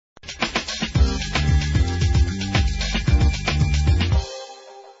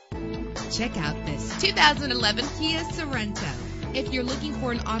Check out this 2011 Kia Sorento. If you're looking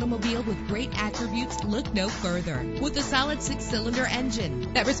for an automobile with great attributes, look no further. With a solid 6-cylinder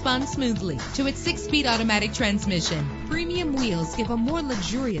engine that responds smoothly to its 6-speed automatic transmission, premium wheels give a more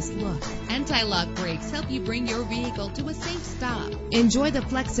luxurious look. Anti-lock brakes help you bring your vehicle to a safe stop. Enjoy the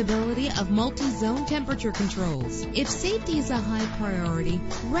flexibility of multi-zone temperature controls. If safety is a high priority,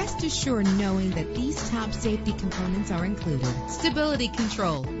 rest assured knowing that these top safety components are included. Stability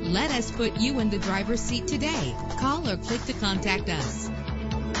control. Let us put you in the driver's seat today. Call or click to contact us.